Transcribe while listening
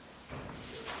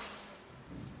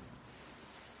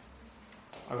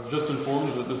I was just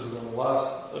informed that this is our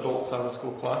last adult Sabbath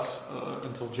school class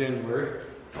until January,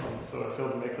 so I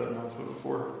failed to make that announcement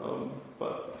before.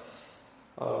 But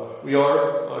we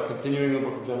are continuing the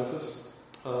book of Genesis.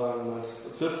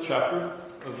 That's the 5th chapter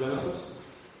of Genesis.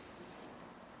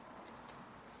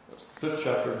 That's the 5th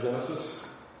chapter of Genesis.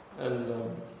 And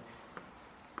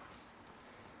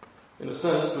in a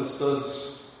sense, this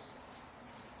does,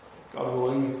 God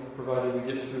willing, provided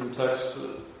we get through the text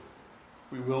that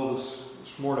we will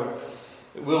this morning,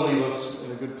 it will leave us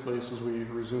in a good place as we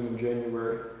resume in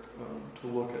January to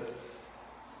look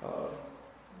at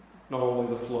not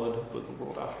only the flood, but the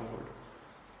world afterward.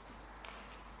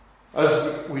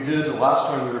 As we did the last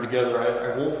time we were together,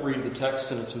 I won't read the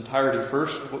text in its entirety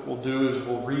first. What we'll do is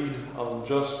we'll read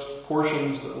just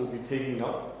portions that we'll be taking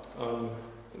up.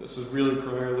 This is really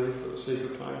primarily for the sake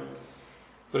of time.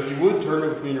 But if you would, turn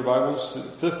with me in your Bibles to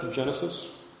the 5th of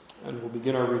Genesis, and we'll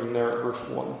begin our reading there at verse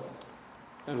 1.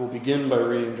 And we'll begin by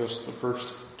reading just the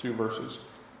first 2 verses.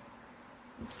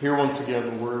 Hear once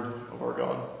again the word of our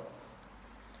God.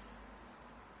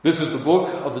 This is the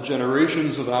book of the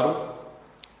generations of Adam.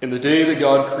 In the day that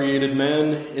God created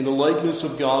man, in the likeness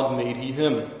of God made he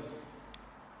him.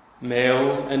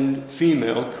 Male and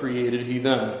female created he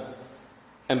them,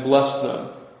 and blessed them,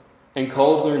 and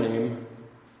called their name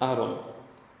Adam,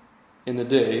 in the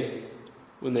day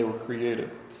when they were created.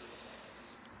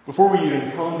 Before we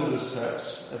even come to this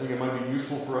text, I think it might be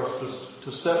useful for us just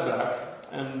to step back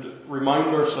and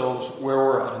remind ourselves where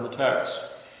we're at in the text.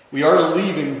 We are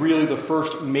leaving really the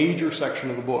first major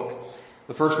section of the book.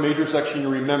 The first major section, you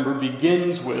remember,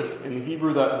 begins with, in the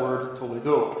Hebrew, that word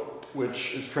toledot,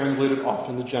 which is translated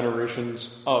often the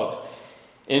generations of.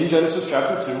 In Genesis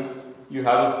chapter 2, you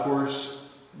have, of course,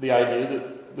 the idea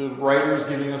that the writer is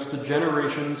giving us the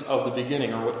generations of the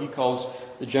beginning, or what he calls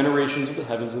the generations of the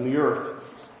heavens and the earth.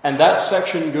 And that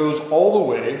section goes all the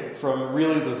way from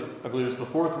really I believe it's the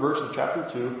 4th verse of chapter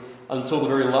 2 until the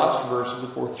very last verse of the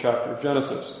 4th chapter of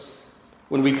Genesis.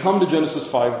 When we come to Genesis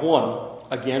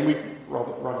 5:1, again we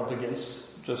run up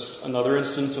against just another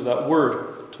instance of that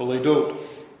word, toledot.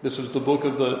 This is the book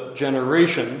of the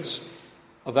generations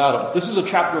of Adam. This is a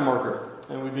chapter marker,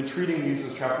 and we've been treating these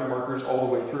as chapter markers all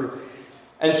the way through.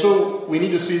 And so we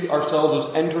need to see ourselves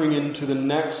as entering into the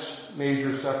next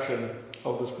major section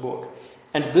of this book.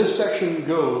 And this section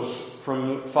goes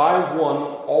from 5:1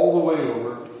 all the way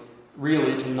over,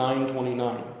 really, to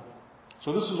 9:29.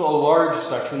 So this is a large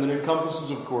section that encompasses,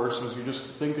 of course, as you just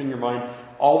think in your mind,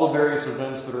 all the various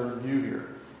events that are in view here.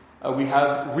 We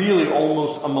have really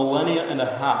almost a millennia and a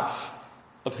half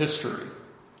of history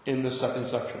in this second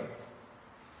section.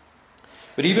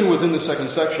 But even within the second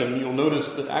section, you'll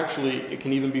notice that actually it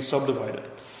can even be subdivided.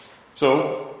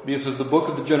 So, this is the book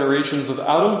of the generations of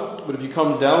Adam, but if you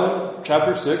come down,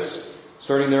 chapter 6,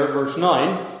 starting there at verse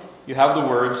 9, you have the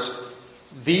words,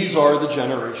 "These are the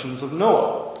generations of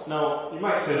Noah." Now, you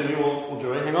might say to me, well,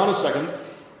 Joey, hang on a second.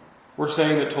 We're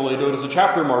saying that toledot is a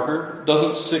chapter marker.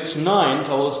 Doesn't 6:9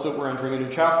 tell us that we're entering a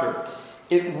new chapter?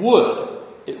 It would,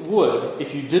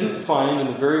 if you didn't find in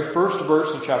the very first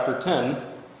verse of chapter 10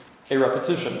 a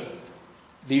repetition.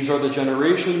 These are the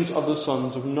generations of the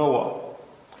sons of Noah.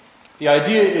 The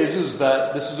idea is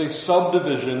that this is a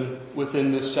subdivision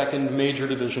within this second major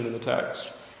division in the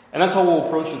text. And that's how we'll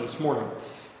approach it this morning.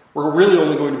 We're really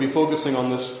only going to be focusing on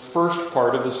this first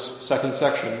part of this second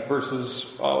section, verse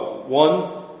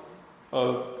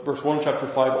 1 chapter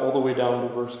 5 all the way down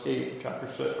to verse 8 of chapter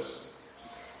 6.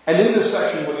 And in this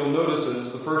section, what you'll notice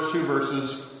is the first 2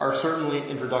 verses are certainly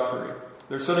introductory.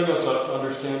 They're setting us up to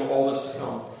understand all this to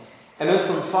come. And then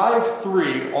from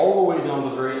 5:3 all the way down to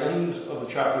the very end of the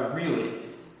chapter, really,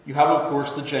 you have, of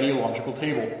course, the genealogical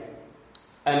table.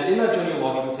 And in that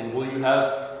genealogical table, you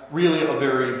have really a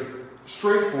very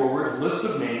straightforward list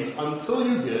of names until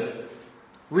you get,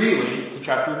 really, to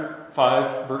chapter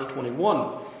 5, verse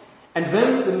 21. And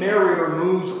then the narrator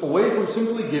moves away from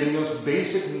simply giving us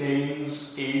basic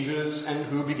names, ages, and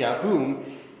who begat whom,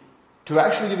 to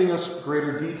actually giving us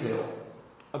greater detail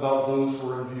about those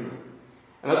who are in view.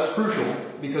 And that's crucial,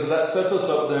 because that sets us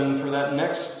up then for that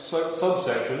next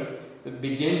subsection that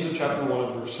begins in chapter 1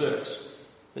 and verse 6.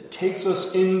 That takes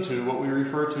us into what we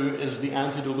refer to as the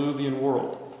antediluvian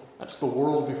world. That's the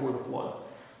world before the flood.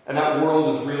 And that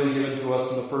world is really given to us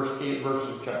in the first 8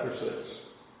 verses of chapter 6.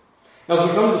 Now as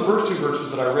we come to the first 2 verses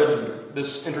that I read to you,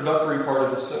 this introductory part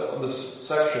of this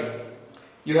section,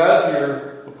 you have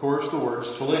here, of course, the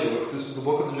words toledot. This is the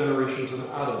book of the generations of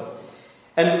Adam.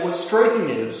 And what's striking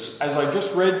is, as I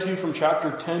just read to you from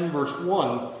chapter 10, verse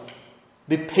 1,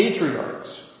 the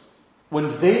patriarchs,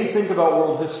 when they think about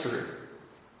world history,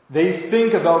 They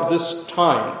think about this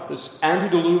time, this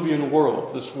antediluvian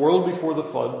world, this world before the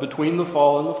flood, between the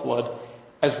fall and the flood,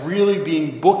 as really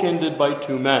being bookended by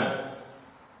two men.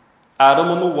 Adam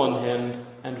on the one hand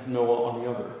and Noah on the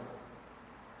other.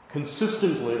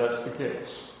 Consistently, that's the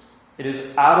case. It is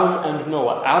Adam and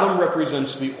Noah. Adam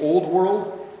represents the old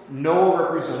world. Noah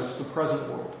represents the present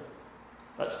world.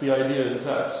 That's the idea in the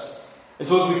text. And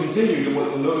so as we continue, what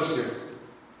you'll notice here,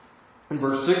 in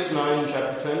verse 6, 9,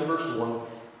 chapter 10, verse 1,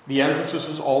 the emphasis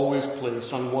is always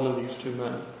placed on one of these two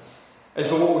men. And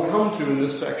so what we come to in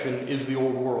this section is the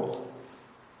old world.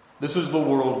 This is the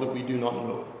world that we do not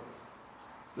know.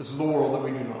 This is the world that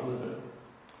we do not live in.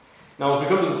 Now, as we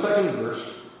come to the second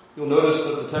verse, you'll notice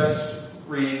that the text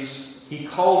reads, the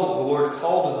Lord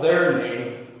called their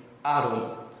name Adam.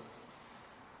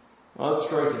 Now, that's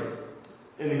striking.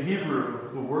 In the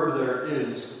Hebrew, the word there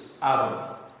is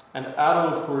Adam. And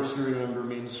Adam, of course, you remember,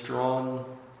 means drawn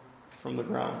from the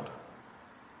ground.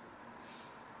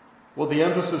 What the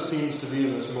emphasis seems to be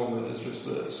in this moment is just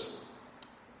this.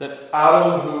 That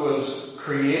Adam, who was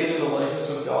created in the likeness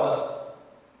of God,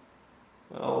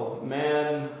 well,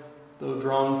 man, though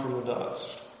drawn from the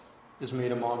dust, is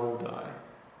made imago Dei,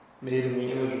 made in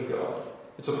the image of God.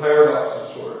 It's a paradox of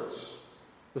sorts.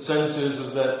 The sense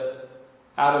is that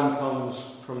Adam comes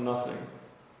from nothing,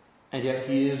 and yet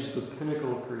he is the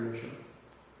pinnacle of creation.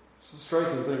 It's a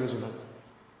striking thing, isn't it?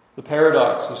 The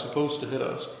paradox is supposed to hit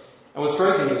us. And what's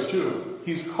striking is, too,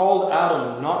 he's called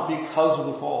Adam not because of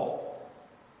the fall.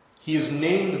 He is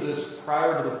named this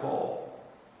prior to the fall.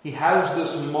 He has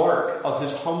this mark of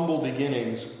his humble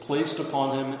beginnings placed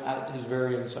upon him at his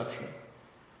very inception.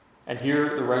 And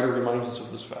here the writer reminds us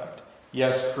of this fact.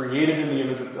 Yes, created in the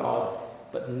image of God,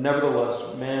 but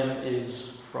nevertheless, man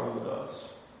is from the dust.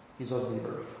 He's of the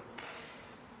earth.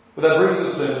 But that brings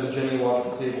us then to the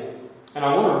genealogical table. And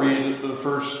I want to read the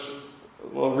first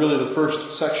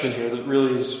section here that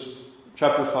really is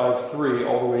chapter 5:3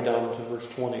 all the way down to verse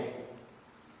 20. It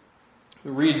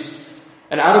reads,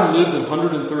 And Adam lived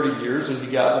 130 years and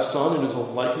begat a son in his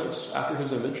own likeness after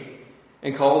his image,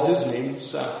 and called his name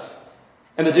Seth.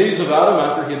 And the days of Adam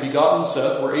after he had begotten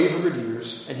Seth were 800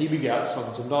 years, and he begat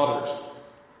sons and daughters.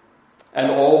 And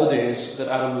all the days that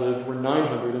Adam lived were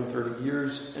 930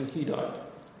 years, and he died.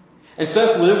 And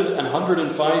Seth lived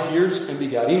 105 years and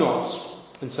begat Enos.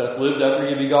 And Seth lived after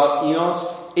he begot Enos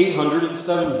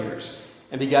 807 years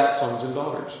and begat sons and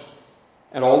daughters.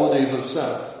 And all the days of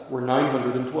Seth were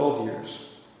 912 years,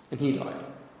 and he died.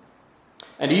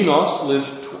 And Enos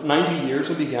lived 90 years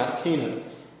and begat Canaan.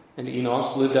 And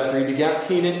Enos lived after he begat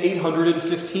Canaan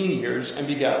 815 years and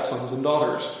begat sons and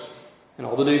daughters. And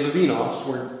all the days of Enos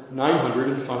were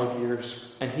 905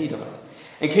 years, and he died.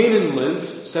 And Canaan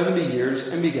lived 70 years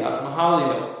and begat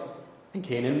Mahalalel. And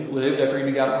Canaan lived after he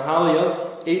begat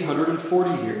Mahalalel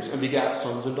 840 years and begat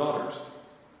sons and daughters.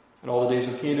 And all the days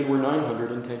of Canaan were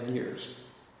 910 years,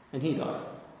 and he died.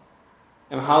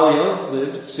 And Mahalalel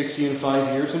lived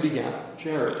 65 years and begat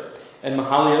Jared. And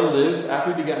Mahalalel lived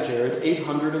after he begat Jared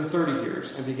 830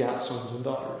 years and begat sons and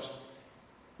daughters.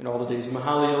 And all the days of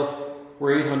Mahalalel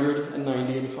were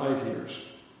 895 years,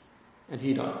 and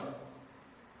he died.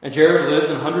 And Jared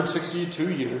lived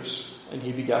 162 years, and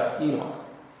he begat Enoch.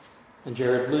 And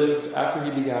Jared lived after he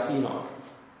begat Enoch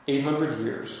 800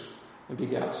 years, and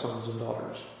begat sons and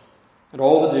daughters. And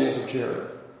all the days of Jared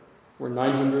were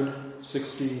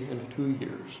 962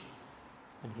 years,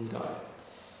 and he died.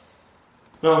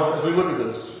 Now, as we look at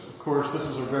this, of course, this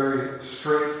is a very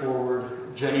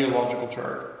straightforward genealogical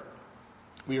chart.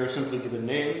 We are simply given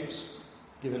names,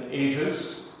 given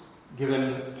ages,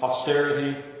 given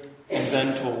posterity, and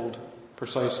then told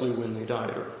precisely when they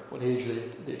died, or what age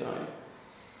they died.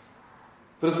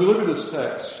 But as we look at this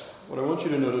text, what I want you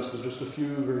to notice is just a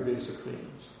few very basic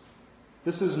themes.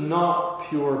 This is not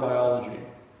pure biology.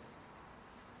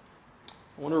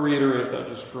 I want to reiterate that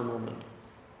just for a moment.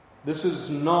 This is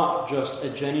not just a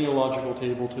genealogical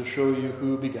table to show you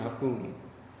who begat whom.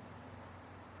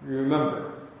 You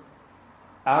remember,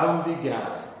 Adam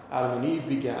and Eve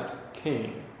begat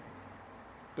Cain.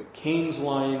 But Cain's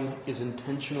line is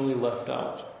intentionally left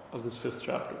out of this 5th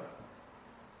chapter.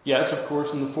 Yes, of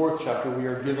course, in the 4th chapter we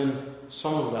are given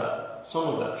some of that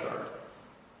chart.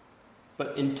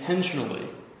 But intentionally,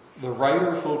 the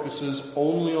writer focuses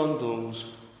only on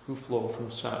those who flow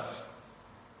from Seth.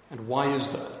 And why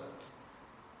is that?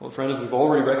 Well, friends, we've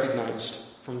already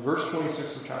recognized from verse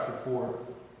 26 of chapter 4,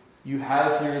 you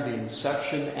have here the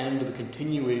inception and the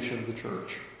continuation of the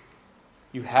church.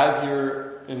 You have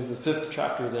here in the 5th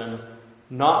chapter then,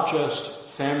 not just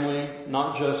family,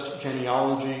 not just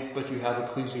genealogy, but you have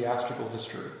ecclesiastical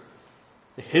history.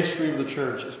 The history of the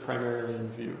church is primarily in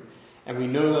view. And we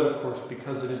know that, of course,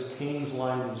 because it is Cain's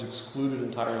line that is excluded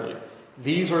entirely.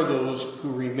 These are those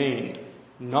who remained,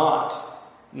 not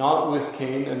with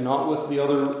Cain and not with the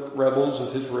other rebels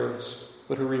of his race,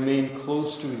 but who remained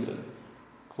close to Eden,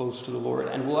 close to the Lord.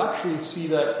 And we'll actually see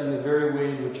that in the very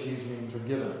way in which these names are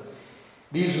given.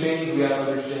 These names, we have to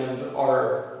understand,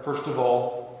 are, first of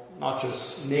all, not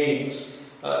just names.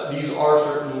 These are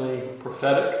certainly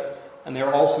prophetic, and they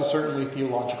are also certainly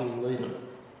theologically laden.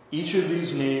 Each of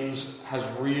these names has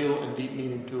real and deep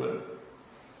meaning to it.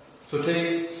 So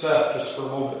take Seth just for a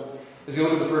moment. As you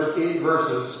look at the first 8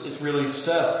 verses, it's really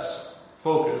Seth's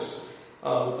focus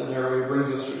that the narrator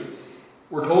brings us to.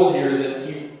 We're told here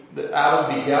that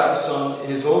Adam begat a son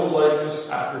in his own likeness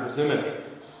after his image.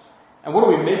 And what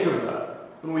do we make of that?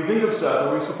 When we think of Seth,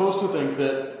 are we supposed to think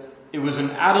that it was in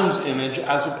Adam's image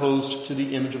as opposed to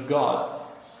the image of God?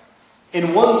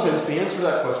 In one sense, the answer to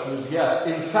that question is yes.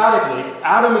 Emphatically,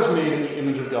 Adam is made in the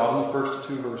image of God in the first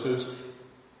 2 verses,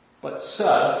 but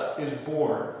Seth is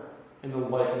born in the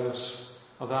likeness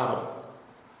of Adam.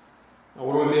 Now,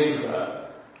 what do we make of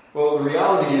that? Well, the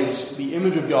reality is the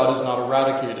image of God is not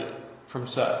eradicated from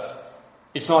Seth.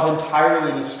 It's not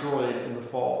entirely destroyed in the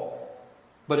fall.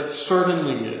 But it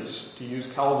certainly is, to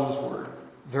use Calvin's word,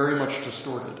 very much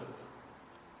distorted.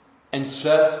 And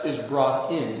Seth is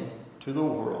brought in to the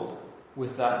world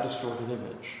with that distorted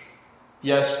image.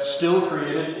 Yes, still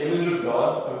created, image of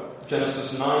God.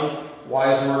 Genesis 9,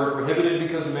 why is murder prohibited?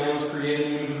 Because man was created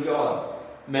in the image of God.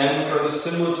 Men which are the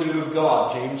similitude of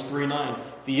God, James 3:9.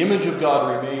 The image of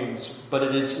God remains, but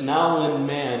it is now in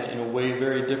man in a way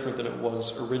very different than it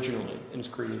was originally in his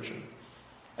creation.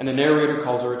 And the narrator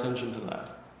calls our attention to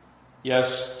that.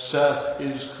 Yes, Seth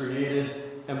is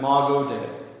created imago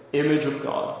Dei, image of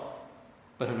God,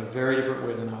 but in a very different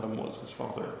way than Adam was, his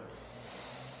father.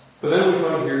 But then we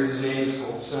find here his name is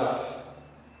called Seth.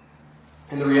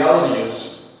 And the reality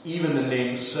is, even the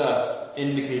name Seth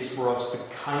indicates for us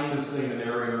the kind of thing the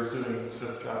narrator is doing in this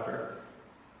 5th chapter.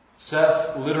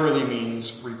 Seth literally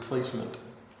means replacement.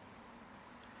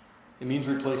 It means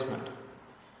replacement.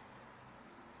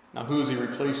 Now, who is he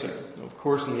replacing? Of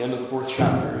course, in the end of the 4th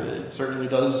chapter, it certainly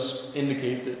does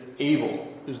indicate that Abel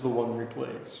is the one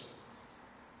replaced.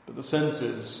 But the sense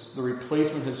is, the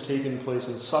replacement has taken place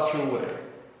in such a way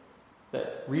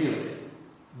that really,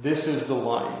 this is the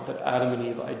line that Adam and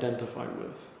Eve identify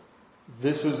with.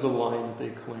 This is the line that they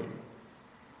claim.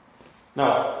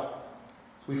 Now,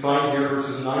 we find here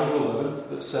verses 9 to 11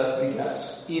 that Seth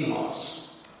begets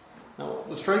Enos. Now,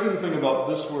 the striking thing about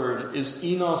this word is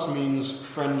Enos means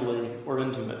friendly or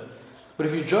intimate. But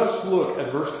if you just look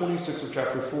at verse 26 of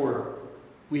chapter 4,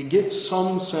 we get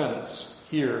some sense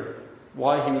here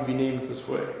why he would be named this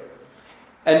way.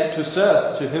 And to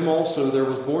Seth, to him also there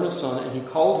was born a son, and he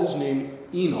called his name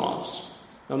Enos.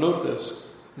 Now note this.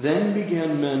 Then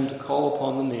began men to call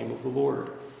upon the name of the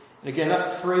Lord. And again,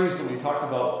 that phrase that we talked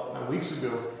about weeks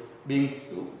ago, being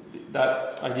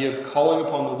that idea of calling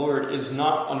upon the Lord, is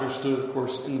not understood, of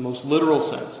course, in the most literal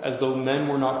sense, as though men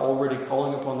were not already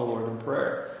calling upon the Lord in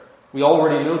prayer. We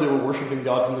already know they were worshiping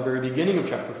God from the very beginning of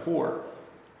chapter 4.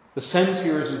 The sense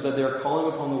here is that they are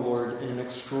calling upon the Lord in an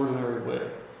extraordinary way.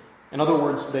 In other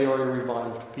words, they are a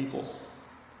revived people.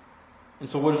 And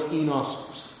so what does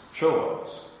Enos show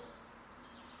us?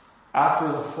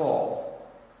 After the fall,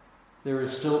 there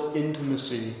is still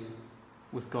intimacy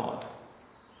with God.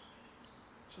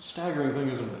 It's a staggering thing,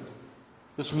 isn't it?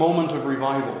 This moment of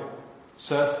revival,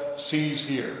 Seth sees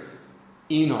here.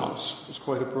 Enos is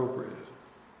quite appropriate.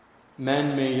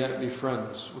 Men may yet be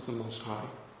friends with the Most High.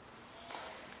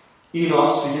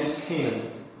 Enos begets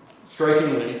Canaan.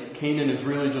 Strikingly, Canaan is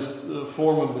really just the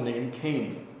form of the name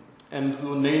Cain. And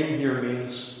the name here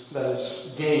means, that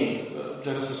is, gain.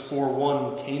 Genesis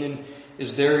 4:1, Canaan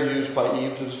is there used by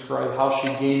Eve to describe how she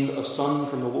gained a son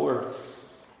from the Lord.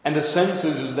 And the sense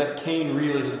is that Cain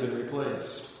really has been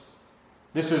replaced.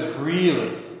 This is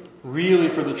really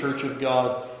for the Church of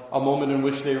God, a moment in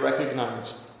which they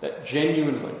recognize that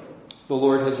genuinely the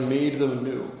Lord has made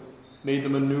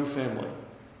them a new family.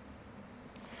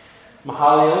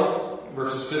 Mahalel,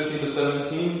 verses 15 to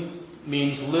 17,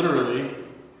 means literally,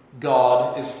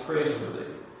 God is praiseworthy.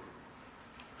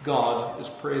 God is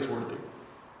praiseworthy.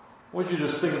 I want you to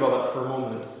just think about that for a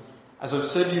moment. As I've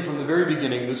said to you from the very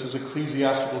beginning, this is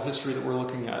ecclesiastical history that we're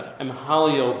looking at, and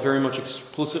Mahalel very much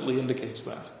explicitly indicates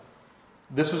that.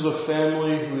 This is a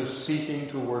family who is seeking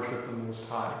to worship the Most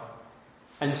High.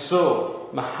 And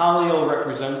so, Mahalel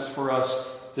represents for us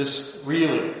this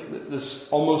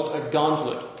almost a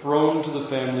gauntlet thrown to the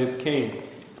family of Cain,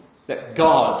 that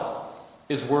God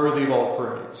is worthy of all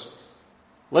praise.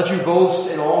 Let you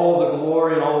boast in all the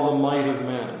glory and all the might of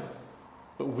man.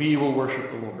 but we will worship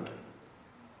the Lord.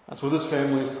 That's what this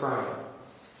family is crying.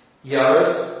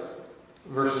 Yared,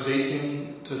 verses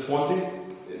 18 to 20,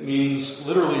 it means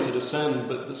literally to descend,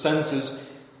 but the sense is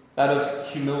that of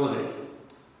humility.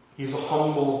 He's a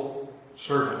humble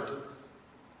servant.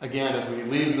 Again, as we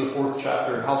leave the 4th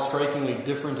chapter, how strikingly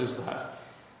different is that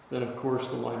than, of course,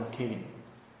 the line of Cain.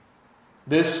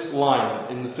 This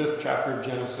line in the 5th chapter of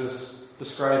Genesis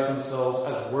describes themselves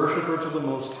as worshippers of the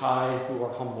Most High who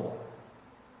are humble.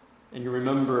 And you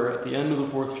remember at the end of the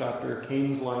 4th chapter,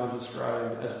 Cain's line is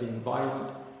described as being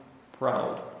violent,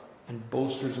 proud, and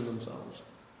boasters in themselves.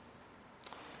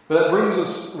 But that brings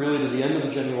us really to the end of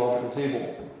the genealogical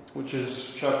table, which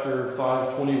is chapter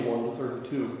 5, 21 to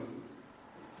 32.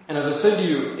 And as I said to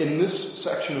you, in this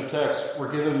section of text,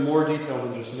 we're given more detail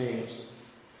than just names.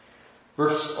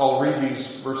 I'll read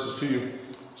these verses to you.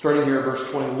 Starting here at verse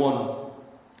 21,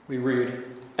 we read,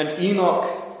 "And Enoch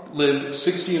lived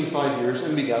 65 years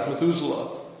and begat Methuselah.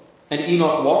 And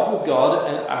Enoch walked with God,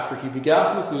 and after he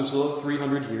begat Methuselah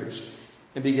 300 years,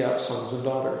 and begat sons and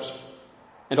daughters.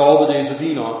 And all the days of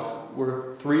Enoch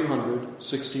were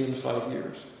 365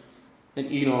 years. And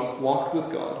Enoch walked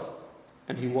with God,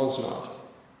 and he was not,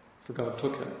 for God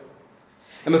took him.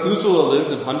 And Methuselah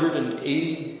lived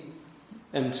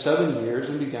 187 years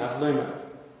and begat Lamech.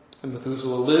 And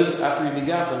Methuselah lived, after he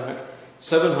begat Lamech,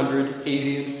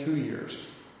 782 years,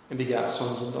 and begat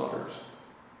sons and daughters.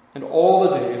 And all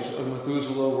the days of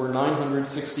Methuselah were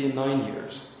 969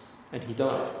 years, and he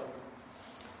died.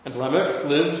 And Lamech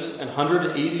lived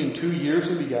 182 years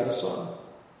and begat a son.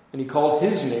 And he called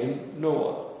his name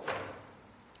Noah,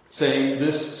 saying,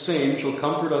 This same shall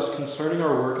comfort us concerning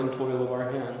our work and toil of our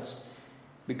hands,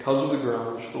 because of the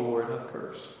ground which the Lord hath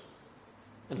cursed.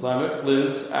 And Lamech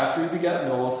lived, after he begat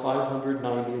Noah,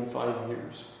 595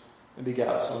 years, and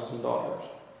begat sons and daughters.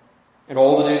 And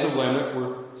all the days of Lamech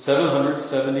were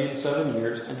 777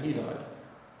 years, and he died.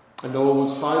 And Noah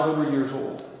was 500 years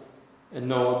old, and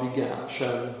Noah begat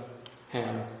Shem,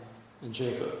 Ham, and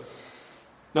Japheth."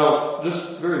 Now,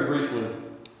 just very briefly,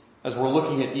 as we're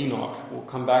looking at Enoch, we'll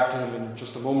come back to him in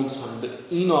just a moment's time, but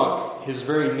Enoch, his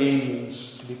very name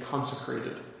means to be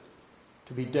consecrated,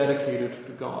 to be dedicated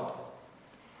to God.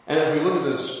 And as we look at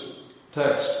this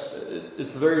text,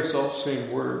 it's the very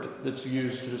self-same word that's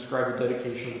used to describe a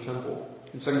dedication of the temple.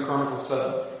 In 2 Chronicles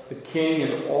 7, the king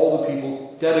and all the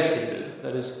people dedicated,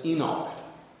 that is, Enoch,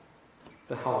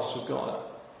 the house of God.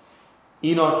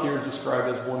 Enoch here is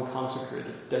described as one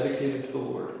consecrated, dedicated to the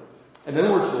Lord. And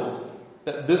then we're told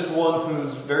that this one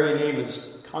whose very name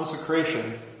is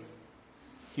consecration,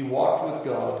 he walked with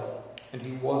God, and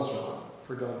he was not,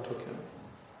 for God took him.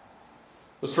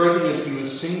 What's striking is he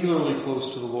was singularly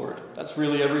close to the Lord. That's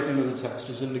really everything that the text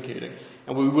is indicating.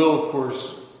 And we will, of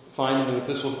course, find in the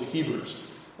Epistle to the Hebrews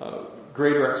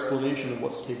greater explanation of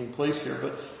what's taking place here.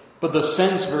 But the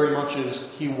sense very much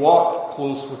is he walked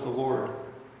close with the Lord.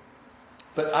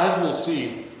 But as we'll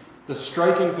see, the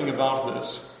striking thing about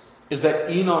this is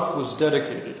that Enoch was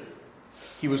dedicated.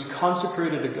 He was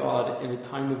consecrated to God in a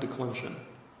time of declension,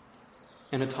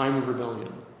 in a time of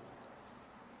rebellion.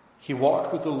 He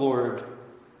walked with the Lord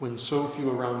when so few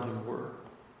around him were,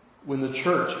 when the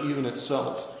church, even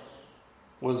itself,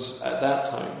 was at that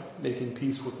time making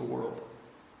peace with the world.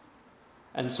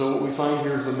 And so what we find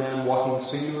here is a man walking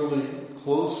singularly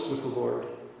close with the Lord,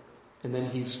 and then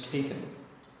he's taken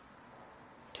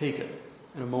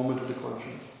in a moment of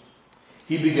declension.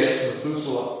 He begets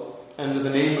Methuselah, and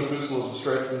the name Methuselah is a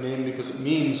striking name because it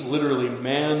means literally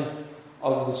man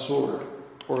of the sword,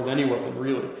 or of any weapon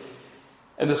really.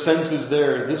 And the sense is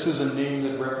there, this is a name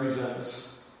that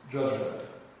represents judgment.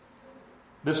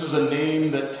 This is a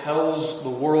name that tells the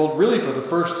world, really for the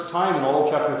first time in all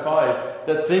of chapter 5,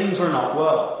 that things are not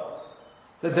well.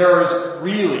 That there is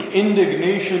really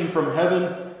indignation from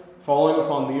heaven falling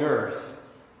upon the earth.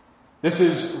 This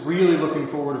is really looking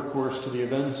forward, of course, to the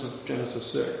events of Genesis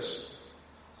 6.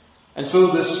 And so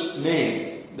this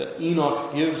name that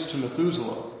Enoch gives to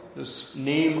Methuselah, this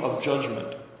name of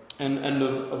judgment and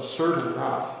of certain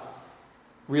wrath,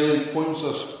 really points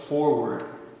us forward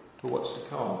to what's to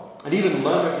come. And even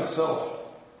Lamech itself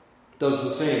does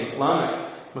the same. Lamech,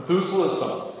 Methuselah's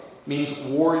son, means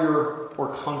warrior or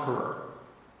conqueror.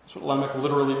 That's what Lamech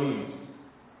literally means.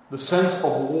 The sense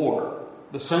of war,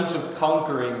 the sense of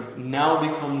conquering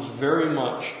now becomes very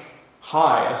much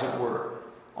high, as it were,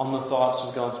 on the thoughts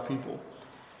of God's people.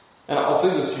 And I'll say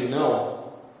this to you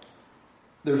now.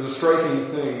 There's a striking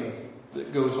thing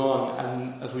that goes on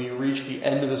and as we reach the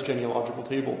end of this genealogical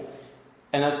table.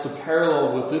 And that's the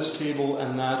parallel with this table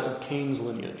and that of Cain's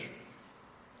lineage.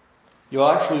 you'll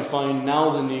actually find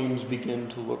now the names begin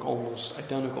to look almost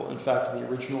identical. In fact, in the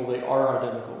original, they are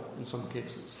identical in some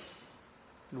cases.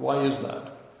 And why is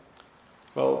that?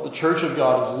 Well, the church of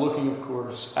God is looking, of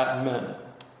course, at men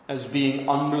as being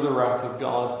under the wrath of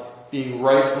God, being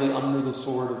rightfully under the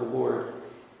sword of the Lord.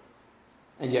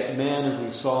 And yet man, as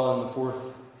we saw in the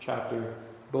 4th chapter,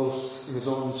 boasts in his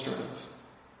own strength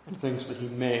and thinks that he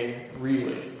may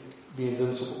really be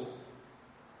invincible.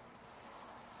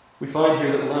 We find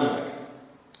here that Lamech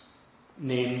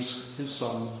names his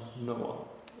son Noah.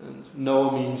 And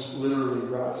Noah means literally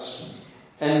rest.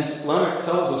 And Lamech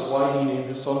tells us why he named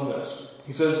his son this.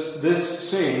 He says, "This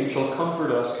same shall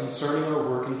comfort us concerning our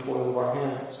work and toil of our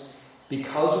hands,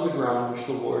 because of the ground which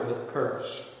the Lord hath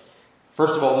cursed."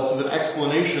 First of all, this is an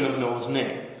explanation of Noah's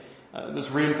name.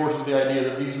 This reinforces the idea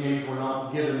that these names were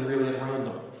not given really at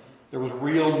random. There was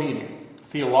real meaning,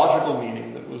 theological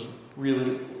meaning that was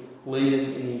really laid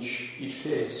in each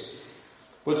case.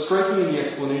 What's striking in the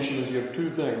explanation is you have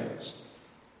two things.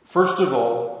 First of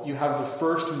all, you have the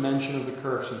first mention of the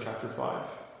curse in chapter 5.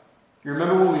 You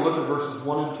remember when we looked at verses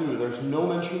 1 and 2, there's no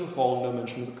mention of the fall and no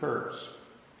mention of the curse.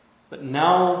 But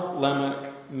now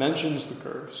Lamech mentions the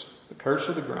curse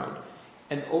of the ground.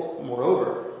 And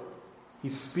moreover, he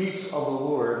speaks of the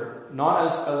Lord not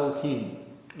as Elohim,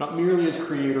 not merely as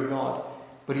Creator God,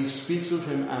 but he speaks of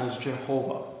him as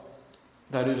Jehovah.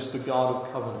 That is the God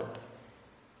of covenant.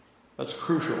 That's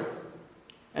crucial.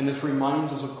 And this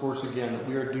reminds us, of course, again, that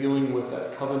we are dealing with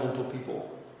that covenantal people.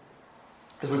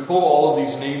 As we pull all of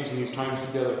these names and these times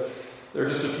together, there are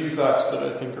just a few facts that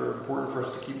I think are important for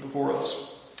us to keep before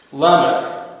us.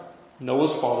 Lamech,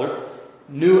 Noah's father,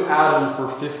 knew Adam for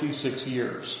 56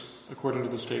 years, according to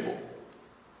this table.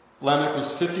 Lamech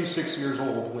was 56 years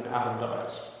old when Adam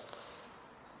dies.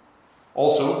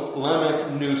 Also,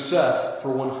 Lamech knew Seth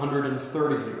for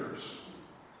 130 years.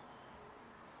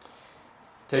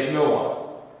 Take Noah.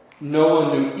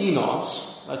 Noah knew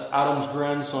Enos, that's Adam's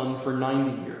grandson, for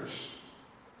 90 years.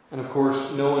 And of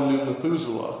course, Noah knew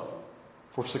Methuselah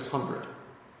for 600.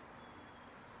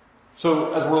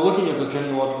 So, as we're looking at the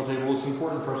genealogical table, it's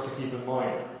important for us to keep in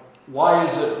mind, why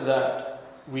is it that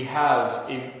we have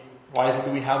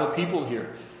a people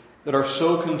here that are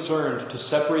so concerned to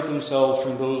separate themselves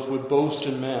from those who would boast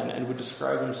in men and would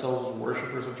describe themselves as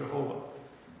worshippers of Jehovah?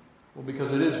 Well,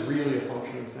 because it is really a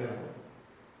functioning family.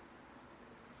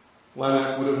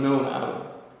 Lamech would have known Adam,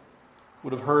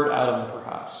 would have heard Adam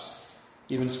perhaps,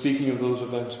 even speaking of those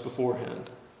events beforehand.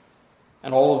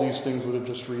 And all of these things would have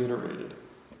just reiterated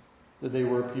that they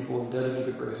were a people indebted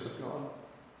to the grace of God.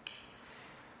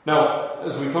 Now,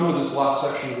 as we come to this last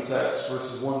section of the text,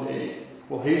 verses 1 to 8,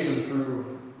 we'll hasten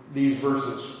through these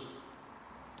verses.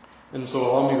 And so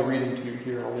allow me to read them to you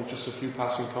here. I'll make just a few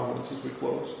passing comments as we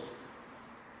close.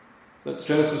 That's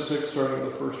Genesis 6, starting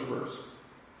with the first verse.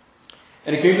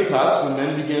 "And it came to pass, when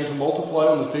men began to multiply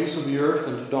on the face of the earth,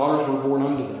 and daughters were born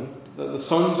unto them, that the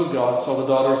sons of God saw the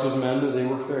daughters of men, that they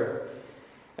were fair.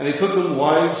 And they took them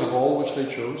wives of all which they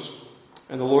chose.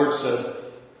 And the Lord said,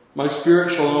 My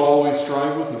spirit shall not always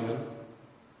strive with man,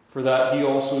 for that he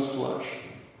also is flesh.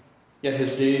 Yet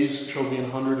his days shall be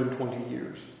 120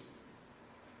 years.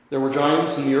 There were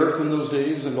giants in the earth in those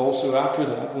days, and also after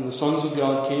that, when the sons of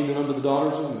God came in unto the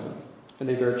daughters of men, and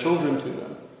they bare children to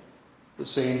them, the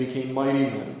same became mighty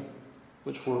men,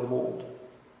 which were of old,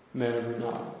 men of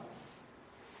renown.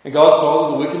 And God saw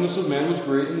that the wickedness of man was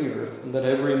great in the earth, and that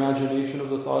every imagination of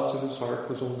the thoughts of his heart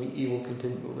was only evil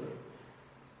continually.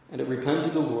 And it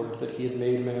repented the Lord that he had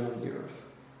made man on the earth,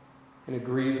 and it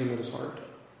grieved him in his heart.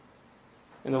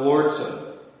 And the Lord said,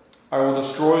 I will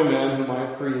destroy man whom I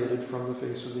have created from the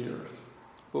face of the earth,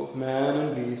 both man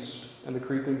and beast, and the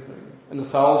creeping thing, and the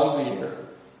fowls of the air,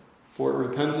 for it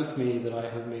repenteth me that I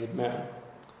have made man.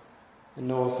 And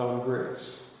Noah found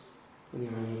grace in the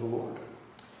eyes of the Lord."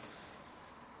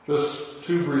 Just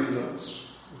two brief notes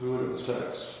as we look at this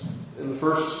text. In the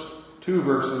first two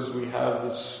verses, we have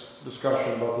this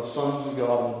discussion about the sons of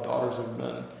God and the daughters of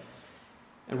men.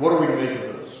 And what are we to make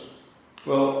of this?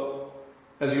 Well,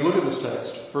 as you look at this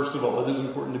text, first of all, it is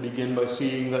important to begin by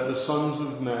seeing that the sons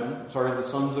of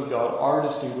God are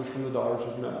distinguished from the daughters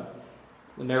of men.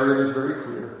 The narrator is very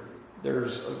clear.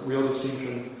 There's a real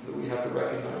distinction that we have to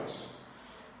recognize.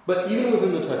 But even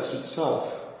within the text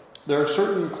itself, there are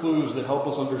certain clues that help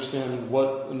us understand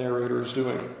what the narrator is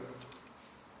doing.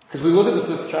 As we look at the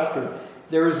 5th chapter,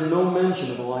 there is no mention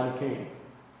of the line of Cain.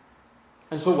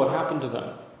 And so what happened to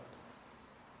them?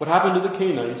 What happened to the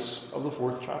Cainites of the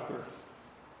 4th chapter?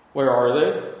 Where are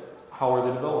they? How are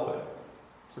they developing?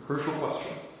 It's a crucial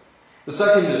question. The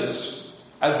second is,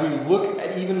 as we look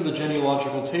at even the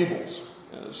genealogical tables,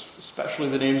 especially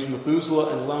the names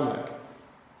Methuselah and Lamech,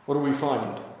 what do we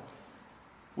find?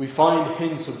 We find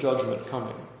hints of judgment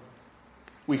coming.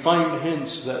 We find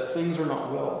hints that things are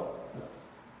not well.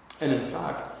 And in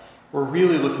fact, we're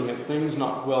really looking at things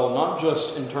not well, not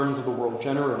just in terms of the world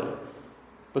generally,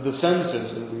 but the sense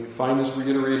is, and we find this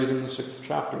reiterated in the 6th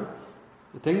chapter,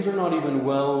 that things are not even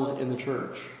well in the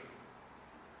church.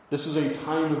 This is a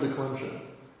time of declension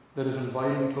that is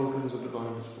inviting tokens of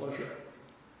divine displeasure.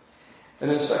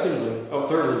 And then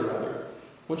thirdly, I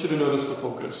want you to notice the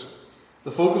focus.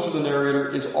 The focus of the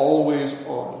narrator is always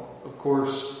on, of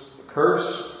course, the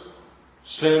curse,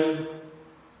 sin,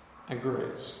 and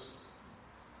grace.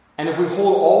 And if we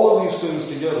hold all of these things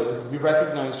together, we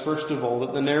recognize, first of all,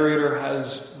 that the narrator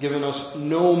has given us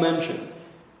no mention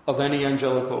of any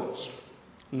angelic host.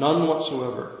 None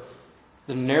whatsoever.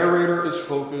 The narrator is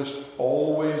focused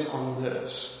always on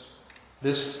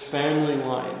this family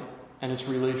line and its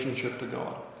relationship to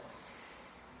God.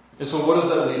 And so what does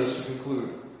that lead us to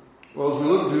conclude? Well, as we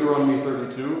look at Deuteronomy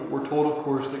 32, we're told, of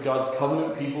course, that God's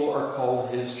covenant people are called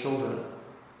His children.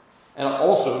 And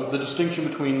also, the distinction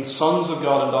between sons of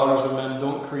God and daughters of men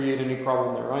don't create any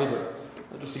problem there either.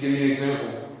 Just to give you an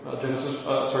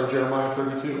example, Jeremiah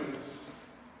 32.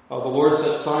 The Lord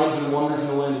set signs and wonders in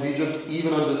the land of Egypt,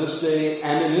 even unto this day,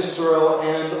 and in Israel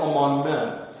and among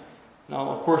men. Now,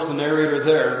 of course, the narrator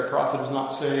there, the prophet, is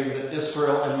not saying that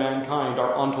Israel and mankind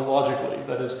are ontologically,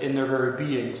 that is, in their very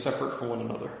being, separate from one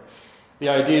another. The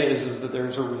idea is that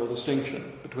there's a real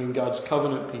distinction between God's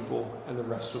covenant people and the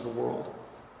rest of the world.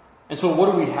 And so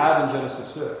what do we have in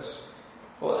Genesis 6?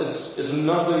 Well, it's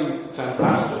nothing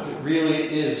fantastic. It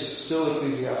really is still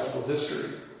ecclesiastical history.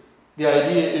 The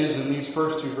idea is in these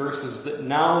first 2 verses that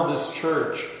now this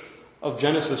church of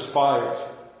Genesis 5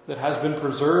 that has been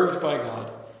preserved by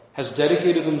God, has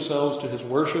dedicated themselves to His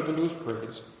worship and to His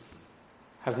praise,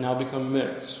 have now become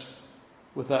mixed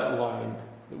with that line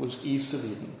that was east of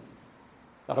Eden,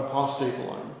 that apostate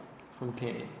line from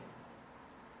Cain.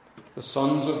 The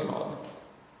sons of God,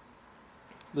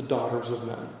 the daughters of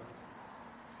men,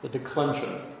 the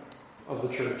declension of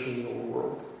the church in the old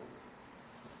world.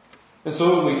 And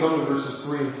so when we come to verses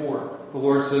 3 and 4, the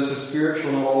Lord says His Spirit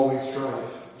shall not always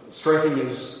strive. Striking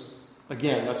is,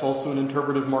 again, that's also an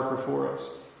interpretive marker for us.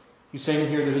 He's saying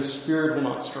here that His Spirit will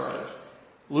not strive.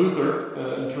 Luther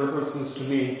interprets this to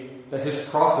mean that his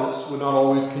prophets would not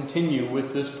always continue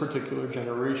with this particular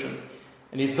generation.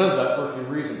 And he says that for a few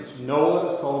reasons.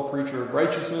 Noah is called a preacher of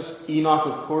righteousness. Enoch,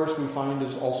 of course, we find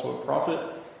is also a prophet.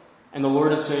 And the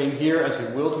Lord is saying here, as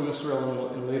He will to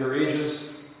Israel in later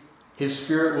ages, His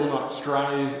Spirit will not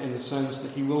strive in the sense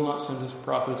that He will not send His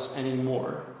prophets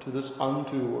anymore to this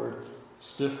untoward,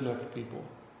 stiff-necked people.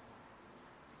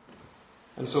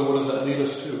 And so what does that lead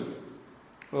us to?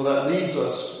 Well, that leads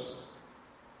us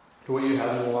to what you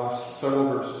have in the last several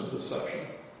verses of this section.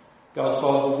 God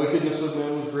saw that the wickedness of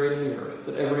man was great in the earth,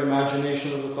 that every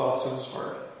imagination of the thoughts in his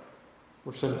heart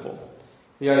were sinful.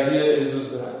 The idea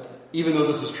is that even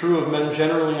though this is true of men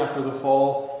generally after the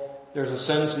fall, there's a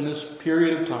sense in this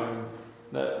period of time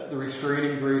that the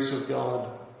restraining grace of God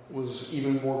was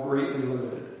even more greatly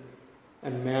limited,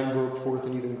 and man broke forth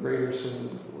in even greater sin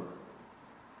than before.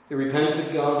 He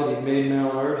repented God that He had made man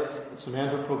on earth. It's an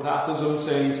anthropopathism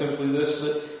saying simply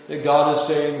this, that God is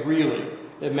saying really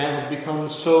that man has become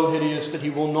so hideous that He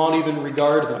will not even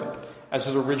regard them as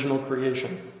His original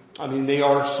creation. I mean, they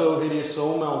are so hideous,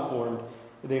 so malformed,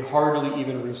 that they hardly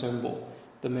even resemble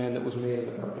the man that was made in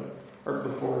the garden, or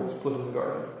before He was put in the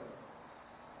garden.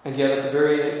 And yet at the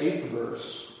very 8th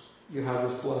verse, you have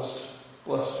this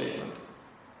blessed statement.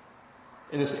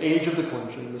 In this age of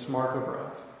declension, this mark of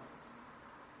wrath,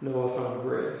 Noah found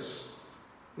grace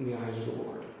in the eyes of the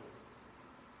Lord.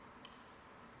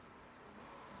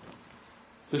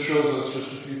 This shows us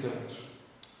just a few things.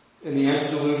 In the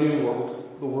antediluvian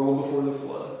world, the world before the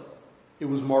flood, it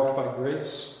was marked by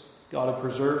grace. God had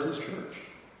preserved His church,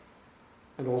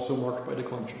 and also marked by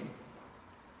declension.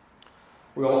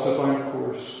 We also find, of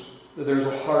course, that there's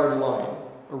a hard line,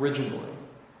 originally,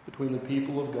 between the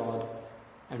people of God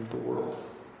and the world.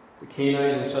 The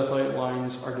Canaanite and Sethite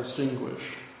lines are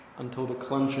distinguished until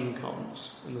declension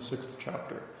comes in the 6th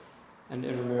chapter, and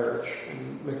intermarriage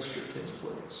and mixture takes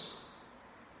place.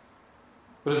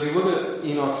 But as you look at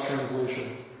Enoch's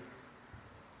translation,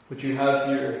 what you have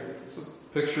here is a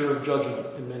picture of judgment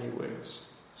in many ways.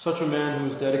 Such a man who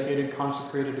is dedicated,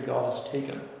 consecrated to God is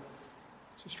taken.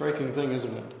 It's a striking thing,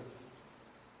 isn't it?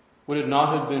 Would it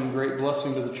not have been great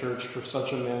blessing to the church for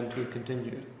such a man to have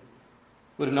continued?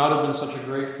 Would it not have been such a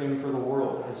great thing for the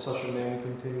world had such a man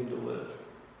continued to live?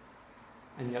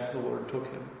 And yet the Lord took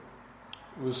him.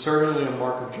 It was certainly a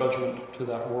mark of judgment to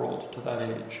that world, to that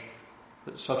age,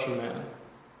 that such a man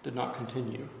did not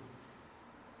continue.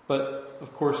 But,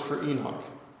 of course, for Enoch,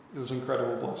 it was an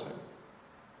incredible blessing.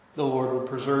 The Lord would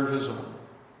preserve his own,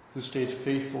 who stayed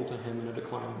faithful to him in a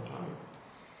declining time.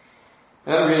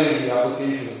 And that really is the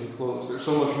application as we close. There's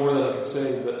so much more that I could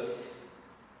say, but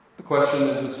the question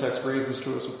that this text raises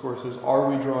to us, of course, is, are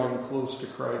we drawing close to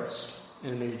Christ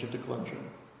in an age of declension?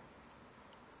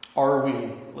 Are we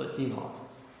like Enoch?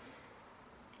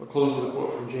 We'll close with a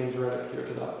quote from James Reddick here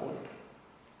to that point.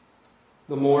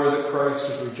 The more that Christ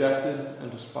is rejected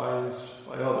and despised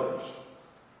by others,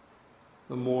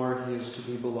 the more he is to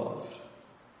be beloved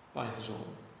by his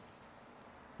own.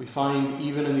 We find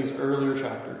even in these earlier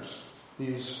chapters,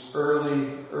 these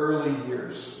early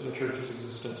years in the church's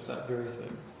existence, that very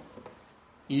thing.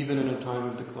 Even in a time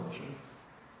of declension,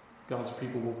 God's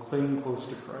people will cling close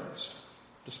to Christ,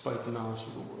 despite the malice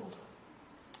of the world.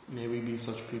 May we be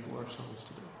such people ourselves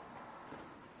today.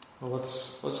 Well,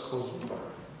 let's close with prayer.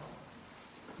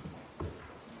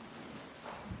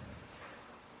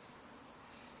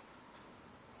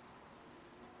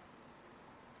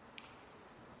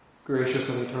 Gracious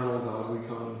and eternal God, we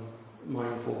come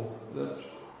mindful that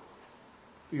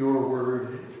your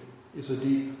word is a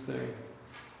deep thing.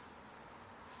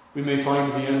 We may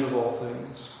find the end of all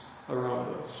things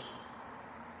around us.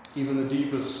 Even the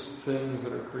deepest things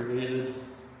that are created,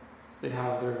 they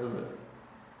have their limit,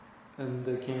 and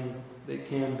they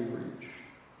can be reached.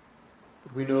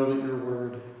 But we know that your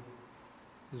word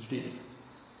is deep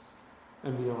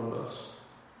and beyond us.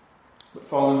 But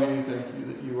Father, we do thank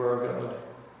you that you are a God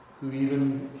who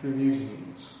even through these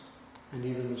means, and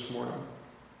even this morning,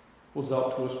 holds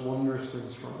out to us wondrous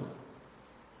things from it.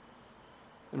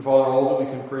 And Father, all that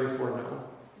we can pray for now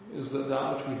is that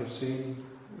that which we have seen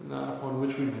and that upon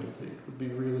which we meditate would be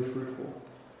really fruitful,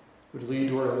 would lead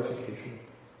to our edification,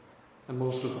 and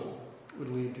most of all, would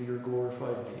lead to your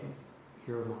glorified name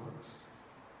here among us.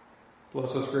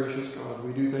 Bless us, gracious God.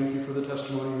 We do thank you for the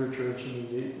testimony of your church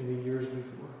in the years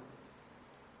before.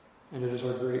 And it is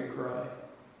our great cry,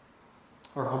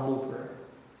 our humble prayer,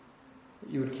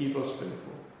 that you would keep us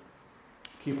faithful,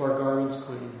 keep our garments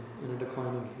clean in a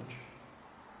declining age.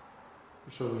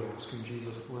 So we ask in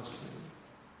Jesus' blessed name.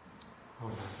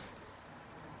 Amen.